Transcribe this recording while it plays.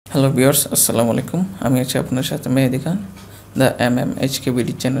Hello viewers, আসসালামু আলাইকুম। আমি আছি আপনার সাথে মেহেদি খান। দ্য MMHKbd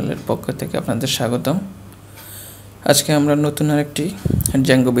চ্যানেলের পক্ষ থেকে আপনাদের স্বাগতম। আজকে আমরা নতুন আরেকটি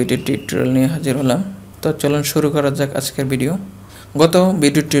Django ভিডিও টিউটোরিয়াল নিয়ে হাজির হলাম। তো চলুন শুরু করা যাক আজকের ভিডিও। গত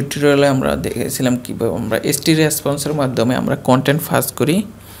ভিডিও টিউটোরিয়ালে আমরা দেখেছিলাম কীভাবে আমরা ST রেসপন্সের মাধ্যমে আমরা কন্টেন্ট পাস করি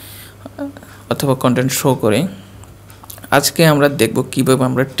অথবা কন্টেন্ট শো করি। আজকে আমরা দেখব কিভাবে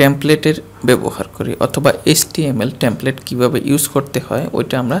আমরা টেমপ্লেটের ব্যবহার করি অথবা HTML টেমপ্লেট কিভাবে ইউজ করতে হয়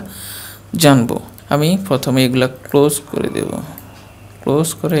ওইটা আমরা জানবো। আমি প্রথমে এগুলা ক্লোজ করে দেব। ক্লোজ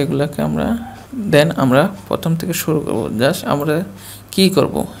করে এগুলাকে আমরা প্রথম থেকে শুরু করব। জাস্ট আমরা কি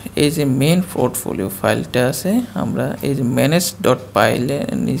করব, এই যে মেইন পোর্টফোলিও ফাইলটা আছে, আমরা এই যে manage.py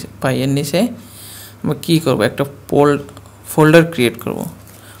এর নিচে আমরা কি করব, একটা ফোল্ডার ক্রিয়েট করব।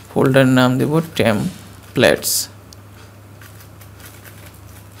 ফোল্ডার নাম দেব টেমপ্লেটস।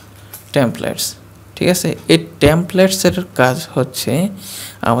 ঠিক আছে, এই টেমপ্লেটসের কাজ হচ্ছে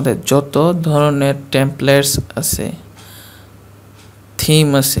আমাদের যত ধরনের টেমপ্লেটস আছে, থিম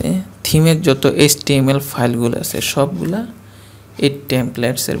আছে, থিমের যত HTML ফাইলগুলো আছে সবগুলা এই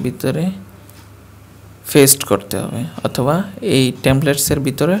টেমপ্লেটসের ভিতরে পেস্ট করতে হবে অথবা এই টেমপ্লেটসের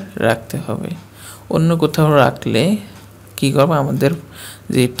ভিতরে রাখতে হবে। অন্য কোথাও রাখলে কি করবে, আমাদের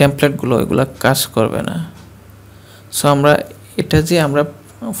যে টেমপ্লেটগুলো ওইগুলো কাজ করবে না। সো আমরা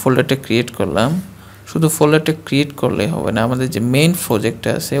ফোল্ডারটা ক্রিয়েট করলাম, শুধু ফোল্ডারটা ক্রিয়েট করলে হবে না, আমাদের যে মেইন প্রজেক্টটা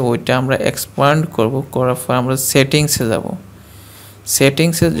আছে ওইটা আমরা এক্সপ্যান্ড করার পর আমরা সেটিংসে যাব।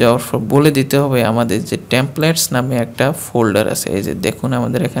 সেটিংসে যাওয়ার পর বলে দিতে হবে আমাদের যে টেমপ্লেটস নামে একটা ফোল্ডার আছে। এই যে দেখুন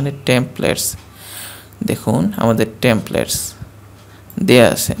আমাদের এখানে টেমপ্লেটস, দেখুন আমাদের টেমপ্লেটস দেয়া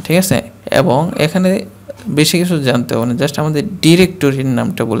আছে। ঠিক আছে, এবং এখানে বেশি কিছু জানতে হবে না, জাস্ট আমাদের ডিরেক্টরির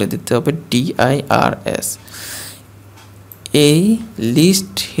নামটা বলে দিতে হবে DIRS। এই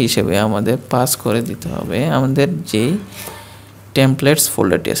লিস্ট হিসেবে আমাদের পাস করে দিতে হবে আমাদের যে টেমপ্লেটস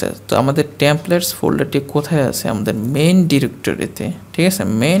ফোল্ডারটি আছে। তো আমাদের টেমপ্লেটস ফোল্ডারটি কোথায় আছে, আমাদের মেইন ডিরেক্টরিতে। ঠিক আছে,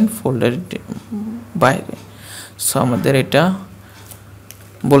 মেইন ফোল্ডার বাইরে। সো আমাদের এটা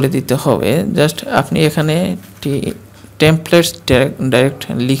বলে দিতে হবে, জাস্ট আপনি এখানে টেমপ্লেটস ডাইরেক্ট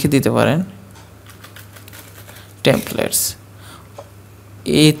লিখে দিতে পারেন, টেমপ্লেটস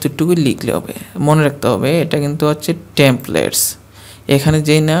এইটুকু লিখলে হবে। মনে রাখতে হবে এটা কিন্তু হচ্ছে টেমপ্লেটস, এখানে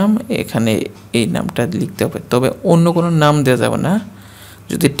যেই নাম এখানে এই নামটা লিখতে হবে, তবে অন্য কোনো নাম দেওয়া যাবে না।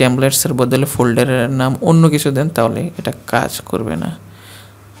 যদি টেমপ্লেটসের বদলে ফোল্ডারের নাম অন্য কিছু দেন তাহলে এটা কাজ করবে না,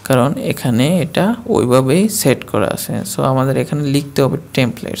 কারণ এখানে এটা ওইভাবেই সেট করা আছে। সো আমাদের এখানে লিখতে হবে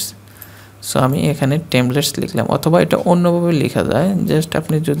টেমপ্লেটস। সো আমি এখানে টেমপ্লেটস লিখলাম, অথবা এটা অন্যভাবে লেখা যায়। জাস্ট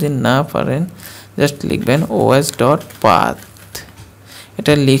আপনি যদি না পারেন জাস্ট লিখবেন os.path,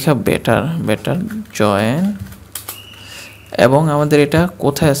 এটা লেখা বেটার জয়েন। এবং আমাদের এটা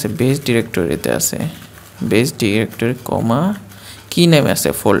কোথায় আছে, বেস ডিরেক্টরিতে আছে, বেস ডিরেক্টরি কমা কি নেমে আছে,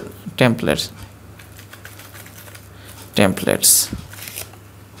 টেমপ্লেটস।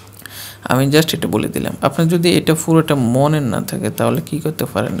 আমি জাস্ট এটা বলে দিলাম। আপনার যদি এটা পুরোটা মনে না থাকে তাহলে কি করতে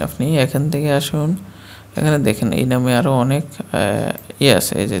পারেন, আপনি এখান থেকে আসুন, এখানে দেখেন এই নামে আরও অনেক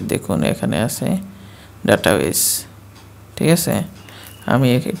আছে। এই যে দেখুন এখানে আছে ডাটাবেস। ঠিক আছে, আমি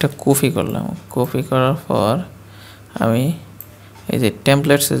এটা কপি করলাম, কপি করার পর আমি এই যে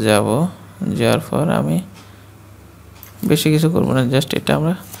টেমপ্লেটসে যাওয়ার পর আমি বেশি কিছু করব না, জাস্ট এটা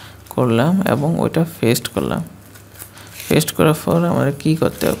আমরা করলাম এবং ওইটা পেস্ট করলাম। পেস্ট করার পর আমরা কি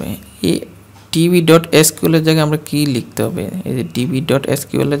করতে হবে, এই db.sql এর জায়গায় আমরা কি লিখতে হবে, এই যে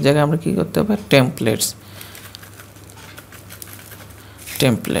db.sql এর জায়গায় আমরা কি করতে হবে,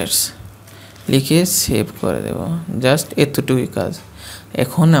 টেমপ্লেটস লিখে সেভ করে দেব। জাস্ট এতটুকুই কাজ।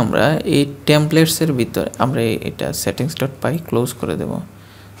 এখন আমরা এই টেমপ্লেটসের ভিতরে আমরা এটা settings.py ক্লোজ করে দেব।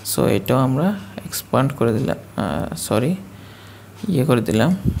 সো এটাও আমরা এক্সপ্যান্ড করে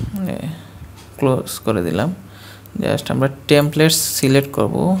দিলাম, ক্লোজ করে দিলাম। জাস্ট আমরা টেমপ্লেটস সিলেক্ট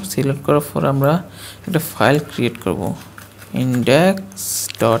করব, সিলেক্ট করার পর আমরা একটা ফাইল ক্রিয়েট করব,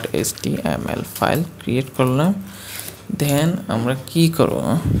 index.html ফাইল ক্রিয়েট করলাম। দেন আমরা কি করব,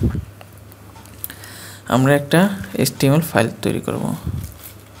 আমরা একটা HTML ফাইল তৈরি করব।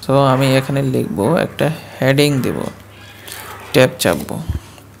 তো আমি এখানে লিখব, একটা হেডিং দেব, ট্যাব চাপবো,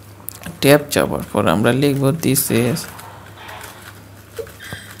 ট্যাব চাপার পর আমরা লিখব দিস ইজ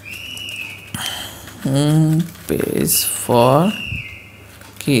পেজ ফর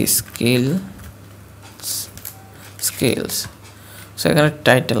কি স্কিলস। সো এখানে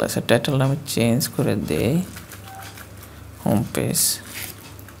টাইটেল আছে, টাইটেল আমি চেঞ্জ করে দেই হোম পেজ।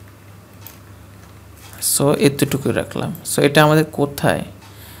 সো এতটুকু রাখলাম। সো এটা আমাদের কোথায়,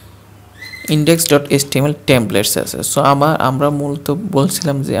 index.html টেমপ্লেটস আছে। সো আমরা মূলত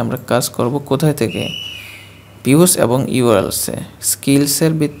বলছিলাম যে আমরা কাজ করব কোথায় থেকে, ভিউস এবং ইউআরএলস এ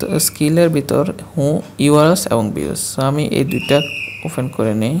স্কিলের ভিতর ইউআরএলস এবং ভিউস। সো আমি এই দুইটা ওপেন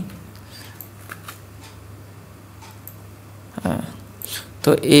করে নেই। হ্যাঁ, তো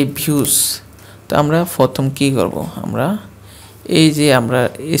এই ভিউস, তো আমরা প্রথম কি করব, আমরা এই যে আমরা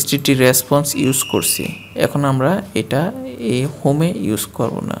এসটিটি রেসপন্স ইউজ করছি, এখন আমরা এটা এই হোমে ইউজ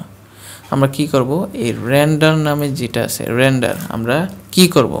করব না। আমরা কি করব, এই রেন্ডার নামে যেটা আছে রেন্ডার, আমরা কি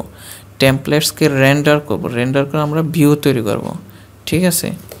করব, টেমপ্লেটসকে রেন্ডার করব, রেন্ডার করে আমরা ভিউ তৈরি করব। ঠিক আছে,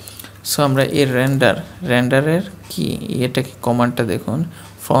 সো আমরা এই রেন্ডারের কি এটা কি কমান্ডটা দেখুন,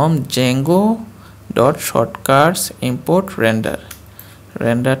 ফ্রম django.shortcuts import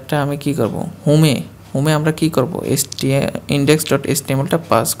রেন্ডারটা আমি কি করব, হোমে আমরা কি করব, index.html-টা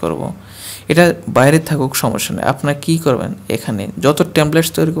পাস করব। এটা বাইরে থাকুক সমস্যা নেই, আপনারা কি করবেন, এখানে যত টেমপ্লেটস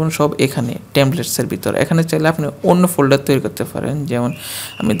তৈরি করবেন সব এখানে টেমপ্লেটসের ভিতর। এখানে চাইলে আপনি অন্য ফোল্ডার তৈরি করতে পারেন, যেমন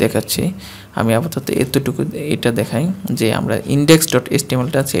আমি দেখাচ্ছি, আমি আপাতত এতটুকু এটা দেখাই যে আমরা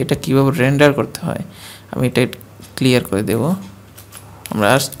index.html-টা আছে, এটা কীভাবে রেন্ডার করতে হয় আমি এটা ক্লিয়ার করে দেব। আমরা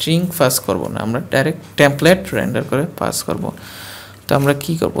আর স্ট্রিং পাস করব না, আমরা ডাইরেক্ট টেমপ্লেট রেন্ডার করে পাস করব। তো আমরা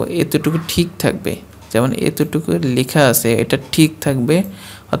কি করব, এতটুকু ঠিক থাকবে, যেমন এতটুকু লেখা আছে এটা ঠিক থাকবে,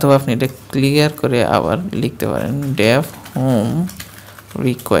 অথবা আপনি এটা ক্লিয়ার করে আবার লিখতে পারেন dev home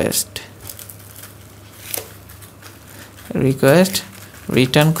request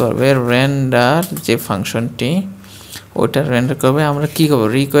রিটার্ন করবে রেন্ডার, যে ফাংশনটি ওটা রেন্ডার করবে। আমরা কি করব,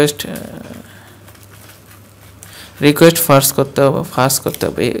 রিকোয়েস্ট ফার্স্ট করতে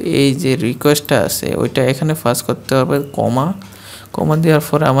হবে, এই যে রিকোয়েস্টটা আছে ওইটা এখানে ফার্স্ট করতে হবে, কমা দেওয়ার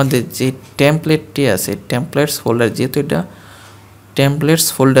পর আমাদের যে টেমপ্লেটটি আছে টেমপ্লেটস ফোল্ডার, যেহেতু এটা টেমপ্লেটস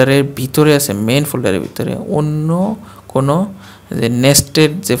ফোল্ডারের ভিতরে আছে, মেইন ফোল্ডারের ভিতরে অন্য কোনো যে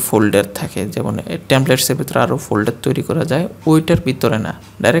নেস্টেড যে ফোল্ডার থাকে, যেমন টেমপ্লেটসের ভিতরে আরও ফোল্ডার তৈরি করা যায়, ওইটার ভিতরে না,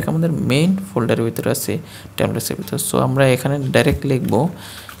 ডাইরেক্ট আমাদের মেইন ফোল্ডারের ভিতরে আছে টেমপ্লেটসের ভিতরে। সো আমরা এখানে ডাইরেক্ট লিখব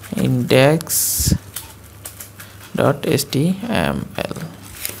index.html,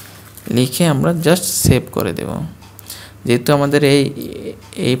 লিখে আমরা জাস্ট সেভ করে দেব। যেহেতু আমাদের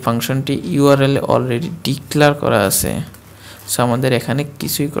এই ফাংশনটি ইউআরএল অলরেডি ডিক্লেয়ার করা আছে, সো আমাদের এখানে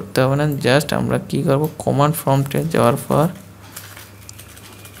কিছুই করতে হবে না, জাস্ট আমরা কি করব, কমান্ড প্রম্পটে যাওয়ার পর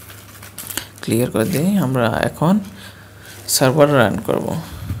ক্লিয়ার করে দিই। আমরা এখন সার্ভার রান করব,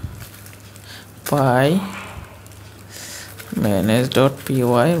 manage.py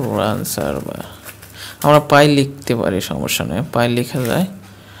run server, আমরা পাই লিখতে পারি, সমস্যা নেই, পাই লেখা যায়,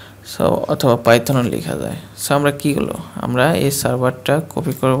 সো অথবা পাইথনও লেখা যায়। সো আমরা কি হলো, আমরা এই সার্ভারটা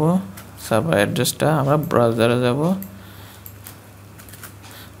কপি করব, সার্ভার অ্যাড্রেসটা আমরা ব্রাউজারে যাব,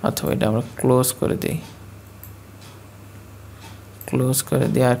 অথবা এটা আমরা ক্লোজ করে দিই,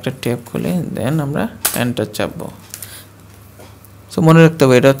 আরেকটা ট্যাব খুলে দেন আমরা এন্টার চাপবো। সো মনে রাখতে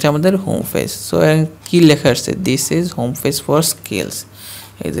হবে এটা হচ্ছে আমাদের হোম পেজ। সো কি লেখা আসছে, this is home page for skills,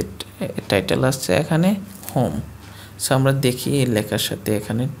 এই যে টাইটেল আসছে এখানে হোম। সো আমরা দেখি এই লেখার সাথে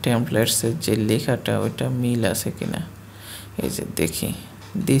এখানে টেমপ্লেটসের যে লেখাটা ওইটা মিল আছে কিনা, এই যে দেখি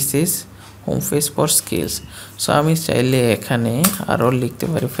this is home page for skills. So আমি চাইলে এখানে আরও লিখতে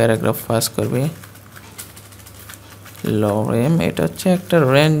পারি, প্যারাগ্রাফ পাস করবে লরেম, এটা হচ্ছে একটা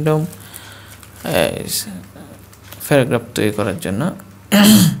র্যান্ডম প্যারাগ্রাফ তৈরি করার জন্য,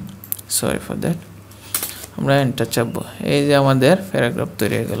 সরি ফর দ্যাট। আমরা এন্টার চাপবো, এই যে আমাদের প্যারাগ্রাফ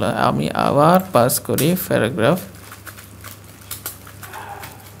তৈরি হয়ে গেল। আমি আবার পাস করি প্যারাগ্রাফ,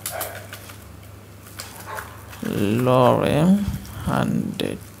 লরেম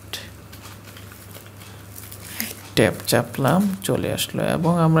 100, ট্যাব চাপলাম, চলে আসলো,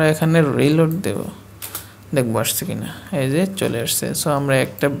 এবং আমরা এখানে রিলোড দেব, দেখবো আসছে কিনা, এই যে চলে আসছে। সো আমরা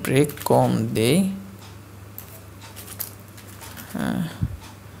একটা ব্রেক কম দেই,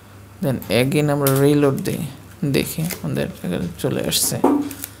 দেন এগেইন আমরা রিলোড দিই, দেখি আমাদের চলে আসছে,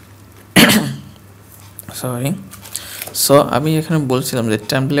 সরি। সো আমি এখানে বলছিলাম যে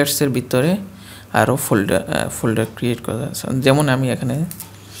টেমপ্লেটসের ভিতরে আরও ফোল্ডার ক্রিয়েট করা আছে, যেমন আমি এখানে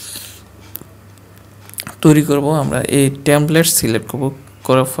তৈরি করব, আমরা এই টেমপ্লেট সিলেক্ট করব,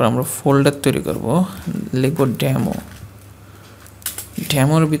 করার পর আমরা ফোল্ডার তৈরি করব, লিখব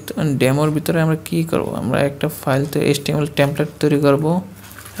ডেমোর ভিতরে আমরা কি করব, আমরা একটা ফাইল তো HTML টেমপ্লেট তৈরি করব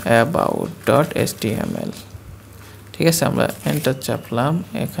about.html, ঠিক আছে। আমরা এন্টার চাপলাম,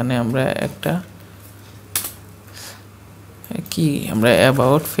 এখানে আমরা একটা কি আমরা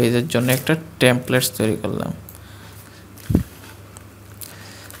অ্যাবাউট পেজের জন্য একটা টেমপ্লেটস তৈরি করলাম,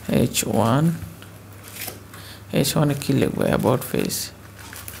 h1 এ কি লিখবো, অ্যাবাউট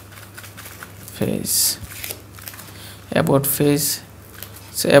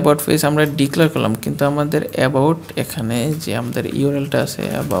পেজ আমরা ডিক্লেয়ার করলাম, কিন্তু আমাদের অ্যাবাউট এখানে যে আমাদের ইউআরএলটা আছে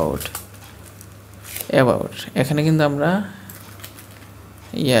অ্যাবাউট, এখানে কিন্তু আমরা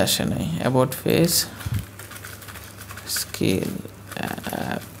আসে নাই, অ্যাবাউট পেজ স্কিল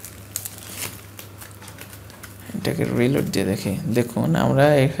অ্যাপ, এটাকে রিলোড দিয়ে দেখি। দেখুন আমরা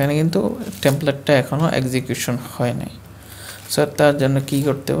এখানে কিন্তু টেমপ্লেটটা এখনো এক্সিকিউশন হয় নাই। সো তার জন্য কি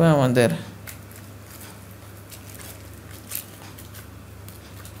করতে হবে, আমাদের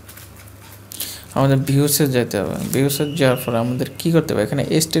ভিউসে যেতে হবে। ভিউসে যাওয়ার পর আমাদের কি করতে হবে, এখানে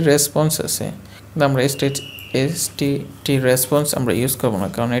এসটি রেসপন্স আছে, কিন্তু আমরা এসটি রেসপন্স আমরা ইউজ করবো না,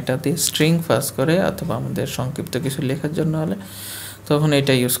 কারণ এটা দিয়ে স্ট্রিং পাস করে অথবা আমাদের সংক্ষিপ্ত কিছু লেখার জন্য হলে তখন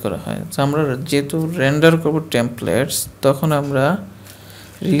এটা ইউজ করা হয়। তো আমরা যেহেতু রেন্ডার করব টেমপ্লেটস, তখন আমরা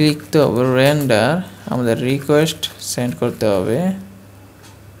লিখতে হবে রেন্ডার, আমাদের রিকোয়েস্ট সেন্ড করতে হবে,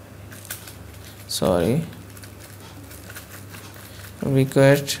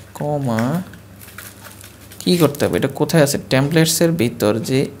 রিকোয়েস্ট কমা কি করতে হবে, এটা কোথায় আছে, টেমপ্লেটসের ভিতর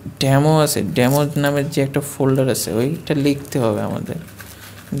যে ডেমো আছে, ডেমো নামের যে একটা ফোল্ডার আছে ওইটা লিখতে হবে আমাদের,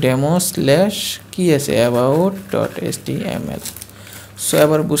 ডেমো স্ল্যাশ কি আছে about.html। সো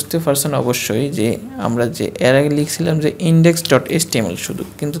এবার বুঝতে পারছেন অবশ্যই যে আমরা যে এর আগে লিখছিলাম যে index.html শুধু,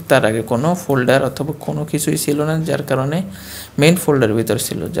 কিন্তু তার আগে কোনো ফোল্ডার অথবা কোনো কিছুই ছিল না, যার কারণে মেইন ফোল্ডারের ভিতর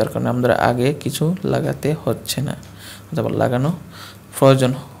ছিল, যার কারণে আমরা আগে কিছু লাগাতে হচ্ছে না অথবা লাগানো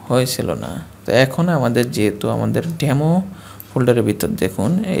প্রয়োজন হয়েছিল না। তো এখন আমাদের যেহেতু আমাদের ডেমো ফোল্ডারের ভিতর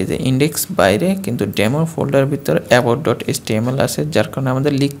দেখুন এই যে ইন্ডেক্স বাইরে, কিন্তু ডেমো ফোল্ডারের ভিতর about.html আছে, যার কারণে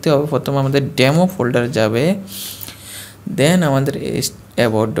আমাদের লিখতে হবে প্রথমে আমাদের ডেমো ফোল্ডার যাবে, দেন আমাদের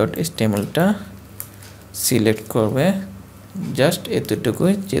about.htmlটা সিলেক্ট করবে, জাস্ট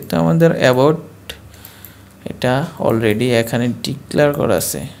এতটুকুই। যেহেতু আমাদের about এটা অলরেডি এখানে ডিক্লেয়ার করা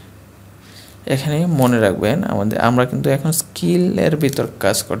আছে, এখানে মনে রাখবেন আমরা কিন্তু এখন স্কিলের ভিতর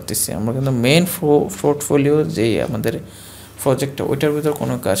কাজ করতেছি, আমরা কিন্তু মেইন পোর্টফোলিও যেই আমাদের প্রজেক্টটা ওইটার ভিতর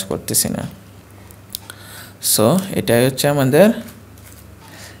কোনো কাজ করতেছি না। সো এটাই হচ্ছে আমাদের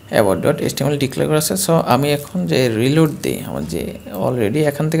about.html ডিক্লেয়ার করা আছে। সো আমি এখন যে রিলোড দিই, আমার যে অলরেডি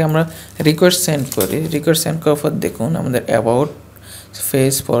এখান থেকে আমরা রিকোয়েস্ট সেন্ড করি, রিকোয়েস্ট সেন্ড করার পর দেখুন আমাদের about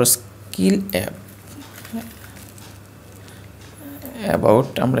page for skill app, about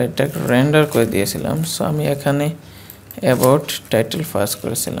আমরা এটা রেন্ডার করে দিয়েছিলাম। সো আমি এখানে অ্যাবাউট টাইটেল পাস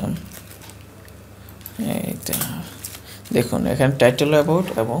করেছিলাম, এইটা দেখুন এখানে টাইটেল অ্যাবাউট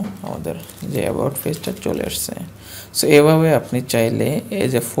এবং আমাদের যে অ্যাবাউট পেজটা চলে আসছে। সো এভাবে আপনি চাইলে এই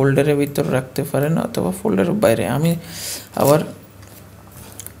যে ফোল্ডারের ভিতর রাখতে পারেন অথবা ফোল্ডারের বাইরে। আমি আবার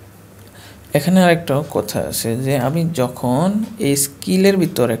এখানে আরেকটা কথা আছে যে আমি যখন এই স্কিলের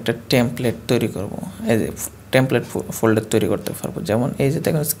ভিতর একটা টেমপ্লেট তৈরি করব, এই যে টেমপ্লেট ফোল্ডার তৈরি করতে পারবো, যেমন এই যে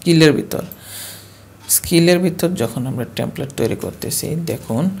দেখুন স্কিলের ভিতর যখন আমরা টেমপ্লেট তৈরি করতেছি,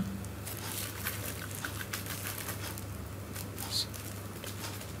 দেখুন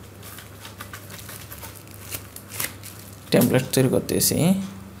টেমপ্লেট তৈরি করতেছি,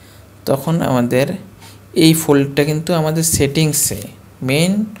 তখন আমাদের এই ফোল্ডারটা কিন্তু আমাদের সেটিংসে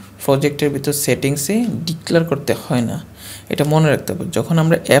মেইন প্রজেক্টের ভিতর সেটিংসে ডিক্লেয়ার করতে হয় না, এটা মনে রাখতে হবে। যখন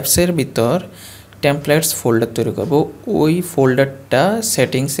আমরা অ্যাপসের ভিতর টেমপ্লেটস ফোল্ডার তৈরি করব, ওই ফোল্ডারটা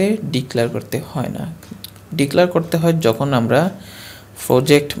সেটিংসে ডিক্লেয়ার করতে হয় না, ডিক্লেয়ার করতে হয় যখন আমরা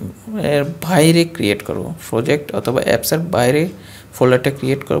প্রজেক্ট এর বাইরে ক্রিয়েট করব, প্রজেক্ট অথবা অ্যাপসের বাইরে ফোল্ডারটা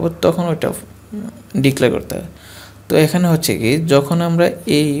ক্রিয়েট করব, তখন ওইটা ডিক্লেয়ার করতে হয়। তো এখানে হচ্ছে কি, যখন আমরা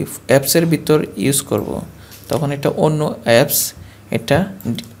এই অ্যাপসের ভিতর ইউজ করব, তখন এটা অন্য অ্যাপস এটা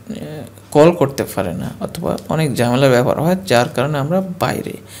কল করতে পারে না অথবা অনেক ঝামেলার ব্যাপার হয়, যার কারণে আমরা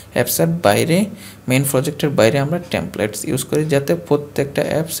বাইরে অ্যাপসের বাইরে মেইন প্রজেক্টের বাইরে আমরা টেমপ্লেটস ইউজ করি, যাতে প্রত্যেকটা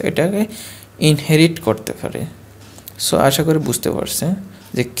অ্যাপস এটাকে ইনহেরিট করতে পারে। সো আশা করি বুঝতে পারছেন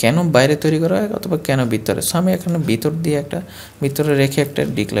যে কেন বাইরে তৈরি করা হয় অথবা কেন ভিতরে। সো আমি এখানে ভিতরে রেখে একটা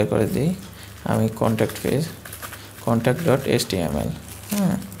ডিক্লেয়ার করে দিই, আমি contact.html।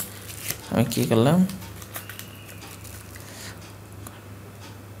 আমি কি করলাম,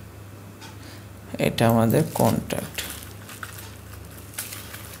 এটা আমাদের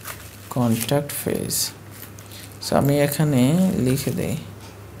কন্ট্যাক্ট পেজ। সো আমি এখানে লিখে দেই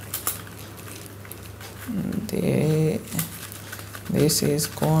this is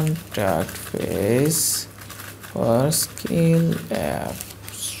contact page for skill app।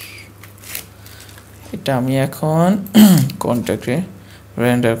 এটা আমি এখন কন্ট্যাক্টে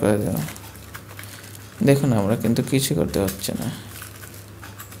রেন্ডার করে দেব। দেখুন আমরা কিন্তু কিছু করতে হচ্ছে না,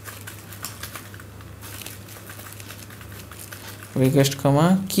 রিকোয়েস্ট কমা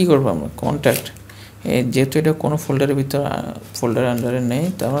কি করবো আমরা কন্ট্যাক্ট, যেহেতু এটা কোনো ফোল্ডারের ভিতর ফোল্ডার আন্ডারে নেই,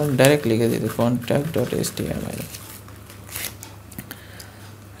 তো আমরা ডাইরেক্ট লিখে দিই contact.html।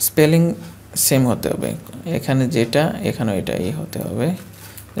 স্পেলিং সেম হতে হবে, এখানে যেটা এখানে এটাই হতে হবে,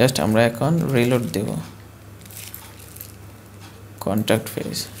 জাস্ট আমরা এখন রিলোড দেব কন্ট্যাক্ট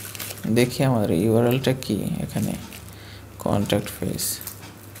পেজ। দেখি আমাদের ইউআরএলটা কি, এখানে কন্ট্যাক্ট পেজ,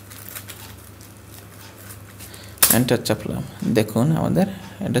 এন্টার চাপলাম, দেখুন আমাদের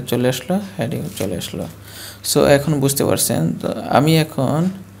এটা চলে আসলো, হেডিং চলে আসলো। সো এখন বুঝতে পারছেন। তো আমি এখন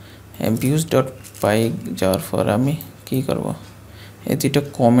views.py যাওয়ার পর আমি কি করব, এই দুটো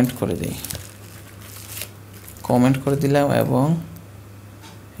কমেন্ট করে দিই, কমেন্ট করে দিলাম এবং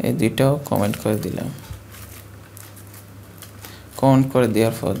এই দুইটাও কমেন্ট করে দিলাম। কমেন্ট করে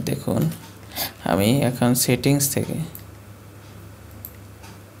দেওয়ার পর দেখুন আমি এখন সেটিংস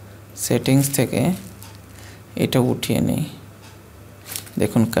থেকে এটা উঠিয়ে নিই,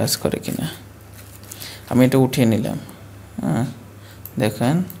 দেখুন কাজ করে কিনা। আমি এটা উঠিয়ে নিলাম,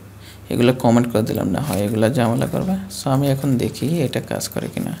 দেখেন এগুলো কমেন্ট করে দিলাম, না হয় এগুলো ঝামেলা করবে। সো আমি এখন দেখি এটা কাজ করে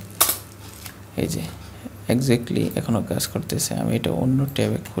কিনা। এই যে এক্স্যাক্টলি এখনও কাজ করতেছে। আমি এটা অন্য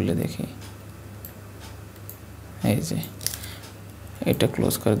ট্যাবে খুলে দেখি, এই যে এটা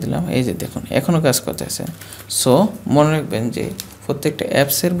ক্লোজ করে দিলাম, এই যে দেখুন এখনও কাজ করতেছে। সো মনে রাখবেন যে প্রত্যেকটা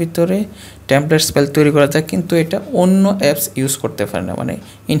অ্যাপসের ভিতরে টেমপ্লেট স্পেল তৈরি করা যায়, কিন্তু এটা অন্য অ্যাপস ইউজ করতে পারে না, মানে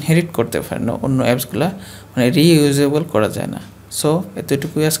ইনহেরিট করতে পারে না, অন্য অ্যাপসগুলা মানে রিইউজেবল করা যায় না। সো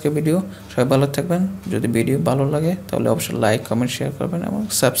এতটুকুই আজকে ভিডিও। সবাই ভালো থাকবেন। যদি ভিডিও ভালো লাগে তাহলে অবশ্যই লাইক, কমেন্ট, শেয়ার করবেন এবং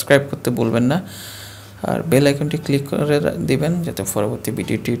সাবস্ক্রাইব করতে ভুলবেন না। আর বেল আইকনটি ক্লিক করে দিবেন যাতে পরবর্তী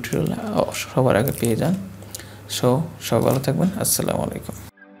ভিডিও টিউটোরিয়াল সবার আগে পেয়ে যান। সো সবাই ভালো থাকবেন। আসসালামু আলাইকুম।